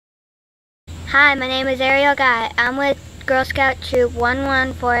Hi, my name is Ariel Guy. I'm with Girl Scout Troop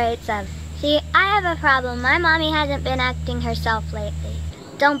 11487. See, I have a problem. My mommy hasn't been acting herself lately.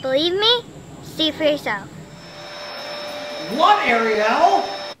 Don't believe me? See for yourself. What, Ariel?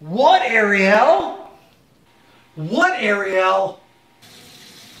 What, Ariel? What, Ariel?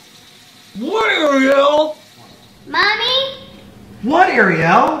 What, Ariel? Mommy? What,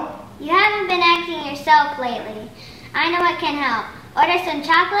 Ariel? You haven't been acting yourself lately. I know what can help. Order some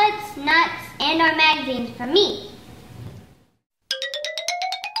chocolates, nuts, and/or magazines for me.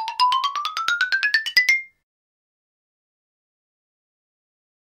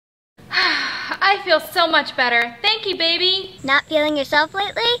 I feel so much better. Thank you, baby. Not feeling yourself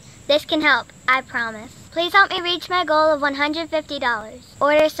lately? This can help, I promise. Please help me reach my goal of $150.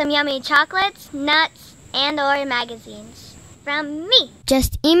 Order some yummy chocolates, nuts, and/or magazines. From me.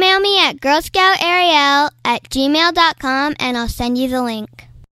 Just email me at girlscoutariel@gmail.com and I'll send you the link.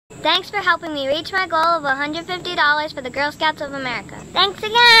 Thanks for helping me reach my goal of $150 for the Girl Scouts of America. Thanks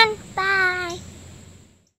again. Bye.